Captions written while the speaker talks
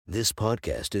This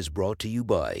podcast is brought to you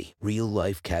by Real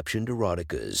Life Captioned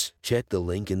Eroticas. Check the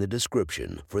link in the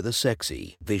description for the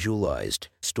sexy, visualized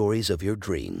stories of your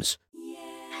dreams.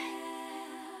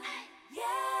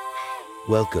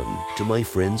 Welcome to my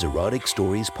friend's Erotic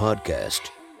Stories podcast,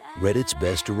 Reddit's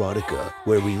Best Erotica,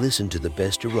 where we listen to the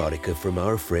best erotica from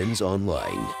our friends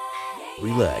online.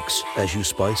 Relax as you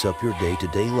spice up your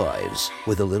day-to-day lives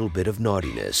with a little bit of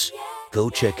naughtiness. Go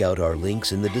check out our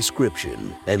links in the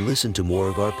description and listen to more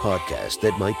of our podcast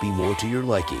that might be more to your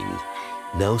liking.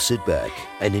 Now sit back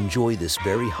and enjoy this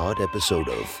very hot episode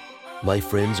of My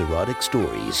Friend's Erotic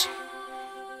Stories.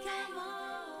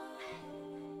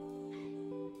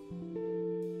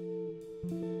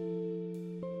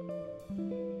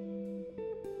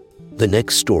 The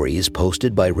next story is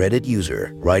posted by Reddit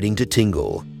user Writing to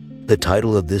Tingle. The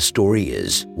title of this story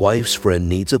is Wife's Friend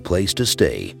Needs a Place to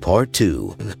Stay, Part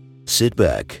 2. Sit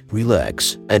back,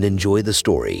 relax, and enjoy the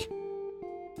story.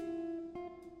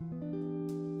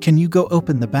 Can you go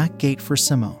open the back gate for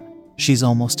Simone? She's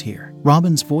almost here.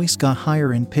 Robin's voice got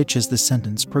higher in pitch as the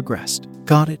sentence progressed.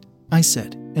 Got it, I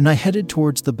said, and I headed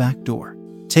towards the back door,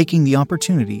 taking the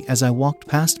opportunity as I walked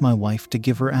past my wife to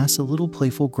give her ass a little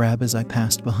playful grab as I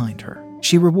passed behind her.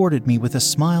 She rewarded me with a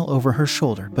smile over her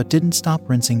shoulder but didn't stop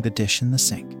rinsing the dish in the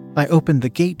sink. I opened the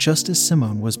gate just as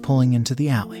Simone was pulling into the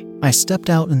alley. I stepped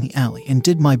out in the alley and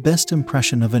did my best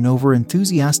impression of an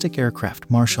over-enthusiastic aircraft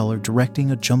marshaller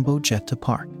directing a jumbo jet to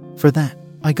park. For that,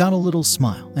 I got a little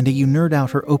smile and a "you nerd"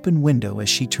 out her open window as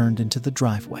she turned into the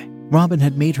driveway. Robin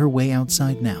had made her way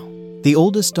outside now, the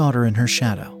oldest daughter in her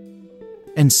shadow,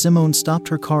 and Simone stopped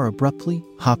her car abruptly,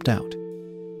 hopped out,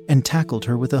 and tackled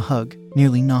her with a hug,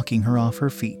 nearly knocking her off her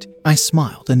feet. I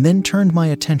smiled and then turned my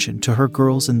attention to her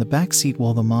girls in the back seat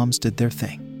while the moms did their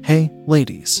thing. Hey,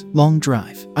 ladies, long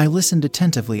drive. I listened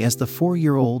attentively as the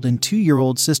 4-year-old and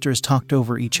 2-year-old sisters talked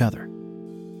over each other.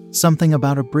 Something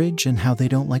about a bridge and how they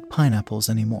don't like pineapples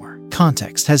anymore.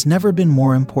 Context has never been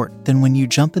more important than when you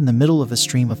jump in the middle of a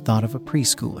stream of thought of a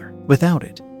preschooler. Without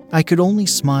it, I could only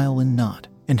smile and nod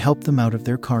and help them out of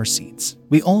their car seats.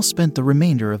 We all spent the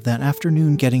remainder of that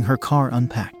afternoon getting her car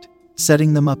unpacked,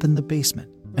 setting them up in the basement,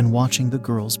 and watching the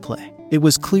girls play. It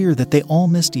was clear that they all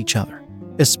missed each other,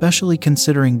 especially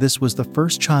considering this was the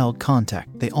first child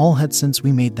contact they all had since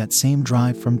we made that same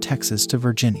drive from Texas to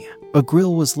Virginia. A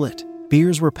grill was lit,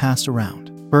 beers were passed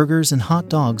around, burgers and hot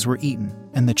dogs were eaten,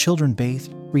 and the children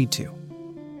bathed, read to,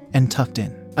 and tucked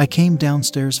in. I came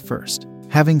downstairs first,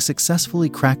 having successfully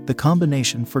cracked the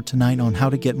combination for tonight on how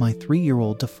to get my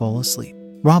 3-year-old to fall asleep.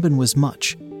 Robin was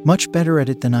much better at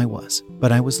it than I was,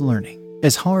 but I was learning.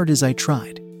 As hard as I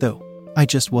tried, though, I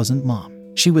just wasn't mom.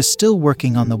 She was still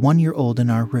working on the 1-year-old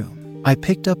in our room. I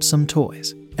picked up some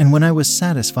toys, and when I was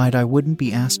satisfied I wouldn't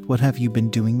be asked, "What have you been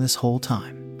doing this whole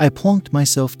time?" I plonked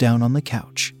myself down on the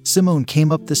couch. Simone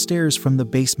came up the stairs from the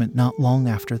basement not long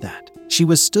after that. She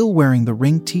was still wearing the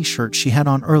ring t-shirt she had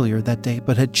on earlier that day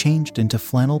but had changed into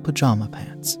flannel pajama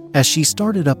pants. As she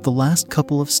started up the last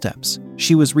couple of steps,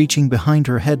 she was reaching behind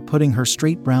her head, putting her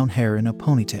straight brown hair in a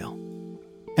ponytail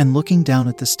and looking down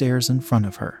at the stairs in front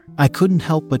of her. I couldn't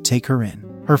help but take her in.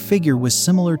 Her figure was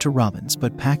similar to Robin's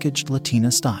but packaged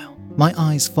Latina style. My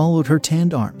eyes followed her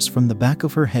tanned arms from the back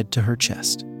of her head to her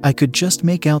chest. I could just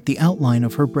make out the outline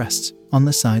of her breasts on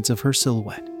the sides of her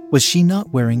silhouette. Was she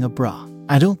not wearing a bra?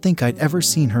 I don't think I'd ever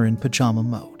seen her in pajama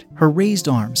mode. Her raised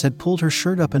arms had pulled her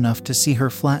shirt up enough to see her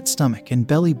flat stomach and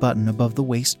belly button above the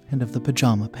waistband of the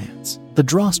pajama pants. The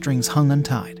drawstrings hung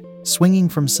untied, swinging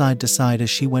from side to side as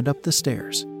she went up the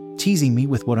stairs, teasing me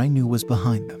with what I knew was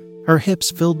behind them. Her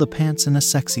hips filled the pants in a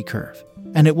sexy curve,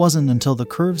 and it wasn't until the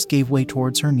curves gave way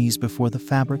towards her knees before the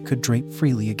fabric could drape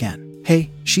freely again.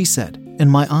 "Hey," she said,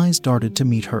 and my eyes darted to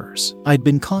meet hers. I'd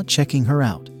been caught checking her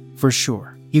out, for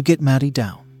sure. "You get Maddie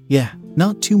down." "Yeah,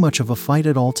 not too much of a fight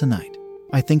at all tonight.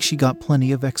 I think she got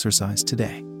plenty of exercise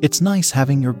today. It's nice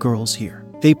having your girls here.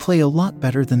 They play a lot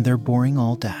better than their boring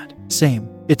all dad." "Same,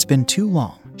 it's been too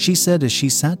long," she said as she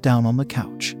sat down on the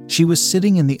couch. She was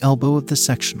sitting in the elbow of the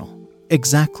sectional,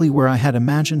 exactly where I had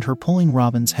imagined her pulling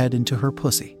Robin's head into her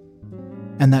pussy.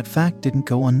 And that fact didn't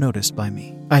go unnoticed by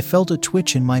me. I felt a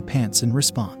twitch in my pants in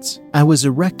response. I was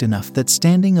erect enough that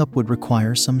standing up would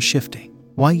require some shifting.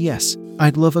 "Why yes,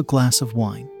 I'd love a glass of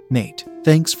wine, Nate.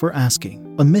 Thanks for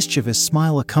asking." A mischievous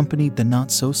smile accompanied the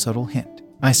not-so-subtle hint.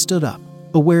 I stood up,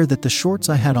 aware that the shorts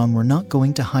I had on were not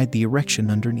going to hide the erection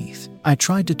underneath. I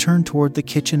tried to turn toward the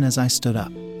kitchen as I stood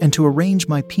up, and to arrange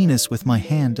my penis with my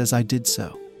hand as I did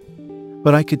so.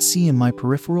 But I could see in my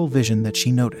peripheral vision that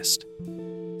she noticed,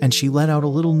 and she let out a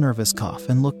little nervous cough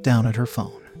and looked down at her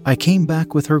phone. I came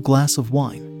back with her glass of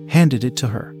wine, handed it to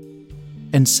her,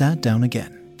 and sat down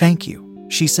again. "Thank you,"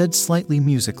 she said slightly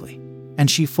musically,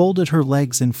 and she folded her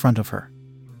legs in front of her,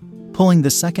 pulling the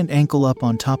second ankle up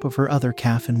on top of her other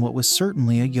calf in what was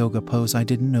certainly a yoga pose I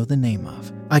didn't know the name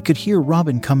of. I could hear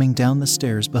Robin coming down the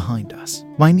stairs behind us.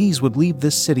 My knees would leave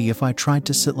this city if I tried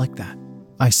to sit like that,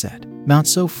 I said. Not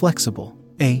so flexible,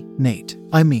 eh, Nate?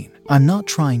 I mean, I'm not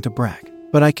trying to brag,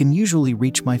 but I can usually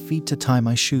reach my feet to tie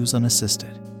my shoes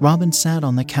unassisted. Robin sat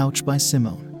on the couch by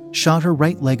Simone, shot her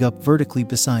right leg up vertically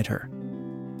beside her,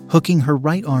 hooking her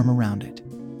right arm around it,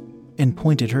 and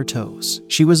pointed her toes.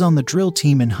 She was on the drill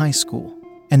team in high school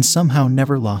and somehow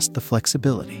never lost the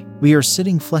flexibility. We are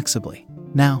sitting flexibly.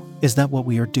 Now, is that what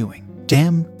we are doing?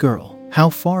 Damn, girl, how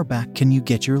far back can you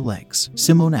get your legs?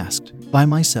 Simone asked. By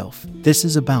myself. This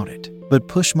is about it. But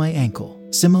push my ankle.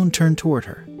 Simone turned toward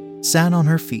her, sat on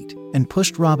her feet, and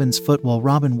pushed Robin's foot while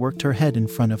Robin worked her head in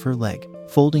front of her leg,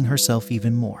 folding herself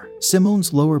even more.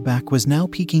 Simone's lower back was now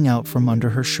peeking out from under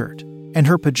her shirt, and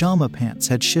her pajama pants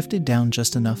had shifted down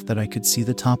just enough that I could see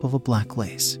the top of a black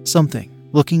lace. Something.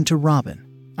 Looking to Robin,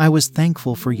 I was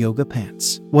thankful for yoga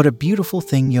pants. What a beautiful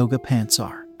thing yoga pants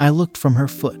are. I looked from her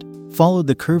foot, followed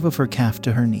the curve of her calf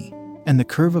to her knee, and the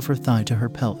curve of her thigh to her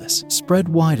pelvis, spread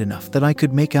wide enough that I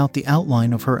could make out the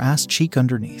outline of her ass cheek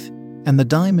underneath, and the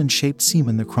diamond-shaped seam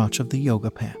in the crotch of the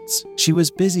yoga pants. She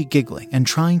was busy giggling and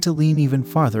trying to lean even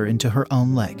farther into her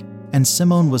own leg, and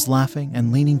Simone was laughing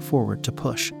and leaning forward to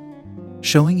push,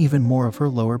 showing even more of her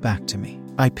lower back to me.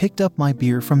 I picked up my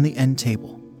beer from the end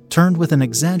table, turned with an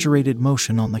exaggerated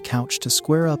motion on the couch to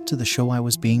square up to the show I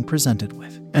was being presented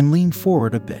with, and leaned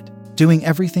forward a bit, doing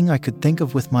everything I could think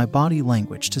of with my body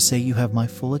language to say you have my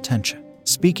full attention.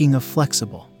 Speaking of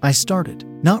flexible, I started,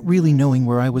 not really knowing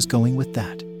where I was going with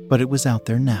that, but it was out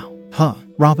there now. Huh,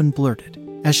 Robin blurted,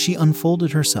 as she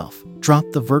unfolded herself,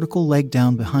 dropped the vertical leg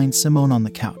down behind Simone on the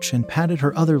couch and patted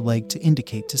her other leg to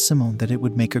indicate to Simone that it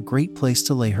would make a great place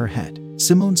to lay her head.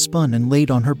 Simone spun and laid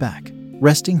on her back,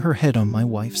 resting her head on my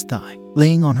wife's thigh.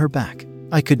 Laying on her back,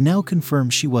 I could now confirm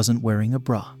she wasn't wearing a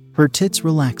bra. Her tits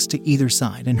relaxed to either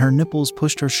side and her nipples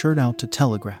pushed her shirt out to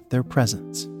telegraph their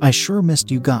presence. I sure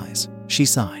missed you guys, she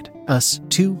sighed. Us,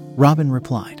 too, Robin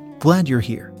replied. Glad you're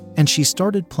here. And she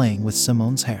started playing with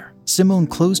Simone's hair. Simone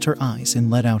closed her eyes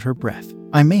and let out her breath.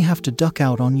 I may have to duck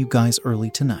out on you guys early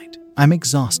tonight. I'm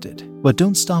exhausted, but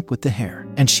don't stop with the hair.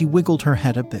 And she wiggled her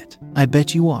head a bit. I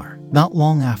bet you are. Not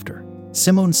long after,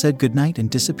 Simone said goodnight and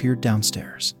disappeared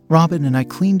downstairs. Robin and I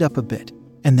cleaned up a bit,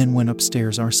 and then went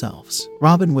upstairs ourselves.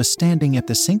 Robin was standing at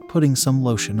the sink putting some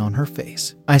lotion on her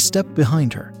face. I stepped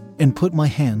behind her and put my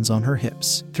hands on her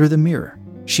hips. Through the mirror,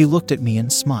 she looked at me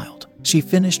and smiled. She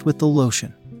finished with the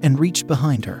lotion and reached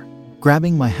behind her,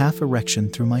 grabbing my half erection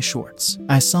through my shorts.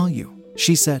 I saw you,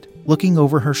 she said, looking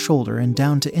over her shoulder and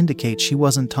down to indicate she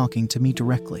wasn't talking to me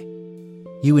directly.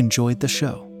 You enjoyed the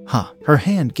show, huh? Her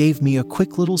hand gave me a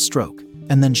quick little stroke,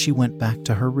 and then she went back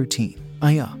to her routine.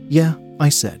 Yeah, I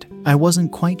said. I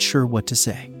wasn't quite sure what to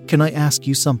say. Can I ask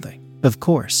you something? Of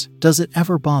course. Does it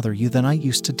ever bother you that I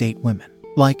used to date women?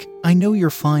 Like, I know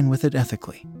you're fine with it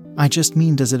ethically. I just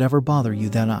mean, does it ever bother you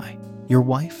that I, your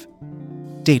wife,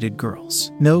 dated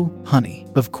girls? No, honey,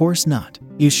 of course not.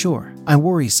 You sure? I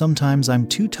worry sometimes I'm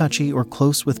too touchy or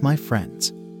close with my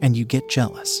friends, and you get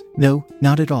jealous. No,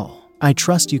 not at all. I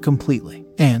trust you completely.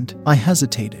 And I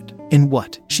hesitated. In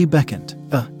what? She beckoned.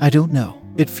 I don't know.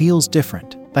 It feels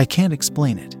different. I can't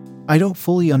explain it. I don't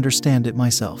fully understand it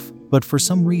myself, but for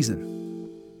some reason,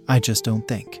 I just don't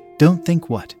think. Don't think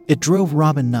what? It drove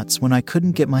Robin nuts when I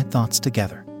couldn't get my thoughts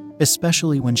together,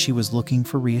 especially when she was looking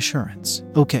for reassurance.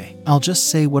 Okay, I'll just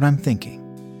say what I'm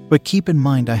thinking, but keep in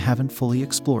mind I haven't fully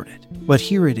explored it. But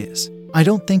here it is. I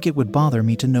don't think it would bother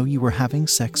me to know you were having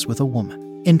sex with a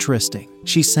woman. Interesting.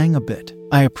 She sang a bit.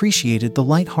 I appreciated the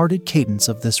light-hearted cadence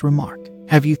of this remark.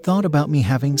 Have you thought about me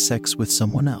having sex with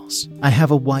someone else? I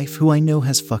have a wife who I know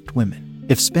has fucked women.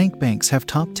 If spank banks have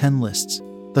top 10 lists,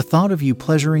 the thought of you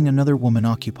pleasuring another woman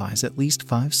occupies at least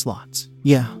 5 slots.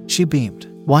 Yeah, she beamed.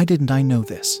 Why didn't I know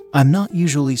this? I'm not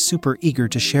usually super eager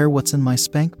to share what's in my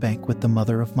spank bank with the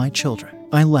mother of my children.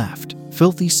 I laughed.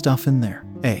 Filthy stuff in there.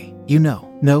 You know.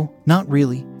 No, not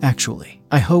really, actually.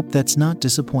 I hope that's not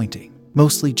disappointing.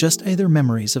 Mostly just either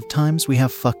memories of times we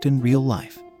have fucked in real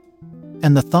life,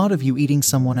 and the thought of you eating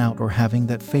someone out or having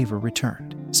that favor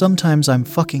returned. Sometimes I'm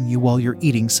fucking you while you're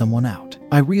eating someone out.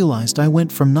 I realized I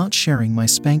went from not sharing my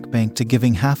spank bank to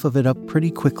giving half of it up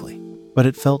pretty quickly, but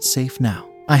it felt safe now.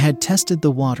 I had tested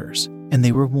the waters, and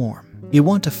they were warm. You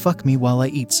want to fuck me while I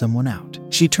eat someone out?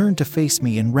 She turned to face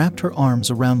me and wrapped her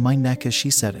arms around my neck as she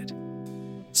said it,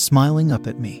 smiling up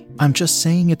at me. I'm just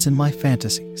saying it's in my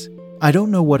fantasies. I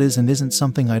don't know what is and isn't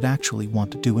something I'd actually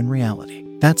want to do in reality.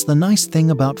 That's the nice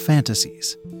thing about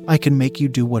fantasies. I can make you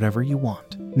do whatever you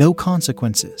want. No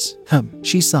consequences.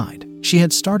 She sighed. She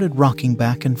had started rocking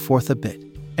back and forth a bit,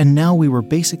 and now we were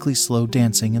basically slow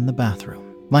dancing in the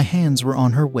bathroom. My hands were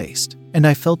on her waist, and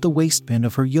I felt the waistband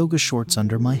of her yoga shorts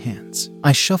under my hands.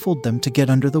 I shuffled them to get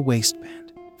under the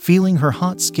waistband, feeling her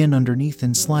hot skin underneath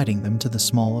and sliding them to the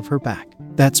small of her back.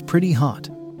 That's pretty hot,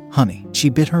 honey. She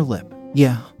bit her lip.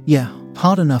 Yeah,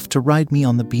 hot enough to ride me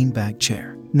on the beanbag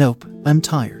chair. Nope, I'm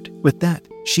tired. With that,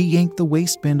 she yanked the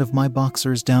waistband of my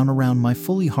boxers down around my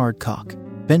fully hard cock,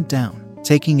 bent down,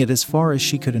 taking it as far as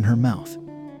she could in her mouth,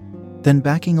 then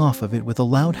backing off of it with a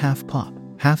loud half pop,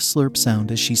 half slurp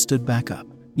sound as she stood back up.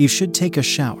 You should take a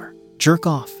shower, jerk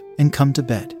off, and come to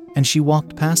bed. And she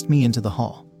walked past me into the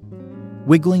hall,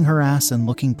 wiggling her ass and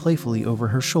looking playfully over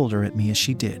her shoulder at me as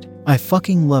she did. I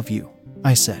fucking love you,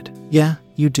 I said. Yeah,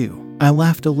 you do. I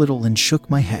laughed a little and shook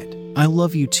my head. I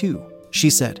love you too, she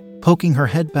said, poking her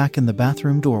head back in the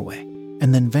bathroom doorway,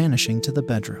 and then vanishing to the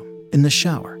bedroom. In the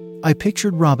shower, I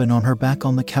pictured Robin on her back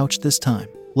on the couch this time,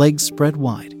 legs spread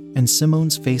wide, and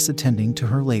Simone's face attending to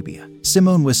her labia.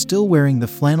 Simone was still wearing the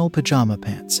flannel pajama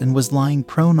pants and was lying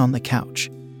prone on the couch,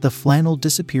 the flannel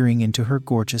disappearing into her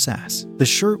gorgeous ass. The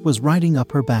shirt was riding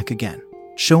up her back again,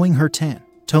 showing her tan,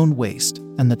 toned waist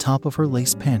and the top of her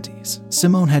lace panties.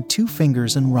 Simone had 2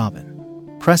 fingers in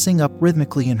Robin, pressing up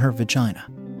rhythmically in her vagina,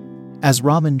 as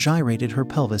Robin gyrated her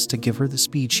pelvis to give her the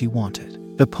speed she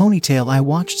wanted. The ponytail I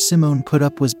watched Simone put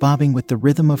up was bobbing with the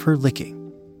rhythm of her licking,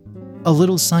 a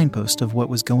little signpost of what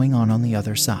was going on the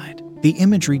other side. The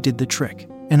imagery did the trick,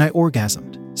 and I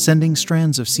orgasmed, sending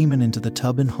strands of semen into the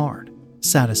tub in hard,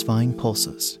 satisfying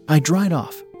pulses. I dried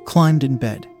off, climbed in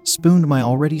bed, spooned my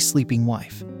already sleeping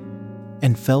wife,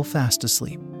 and fell fast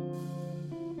asleep.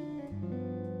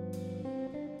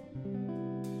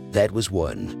 That was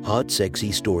one hot,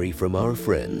 sexy story from our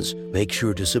friends. Make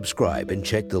sure to subscribe and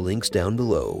check the links down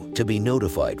below to be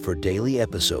notified for daily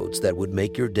episodes that would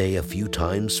make your day a few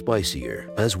times spicier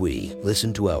as we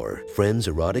listen to our friends'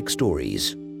 erotic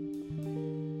stories.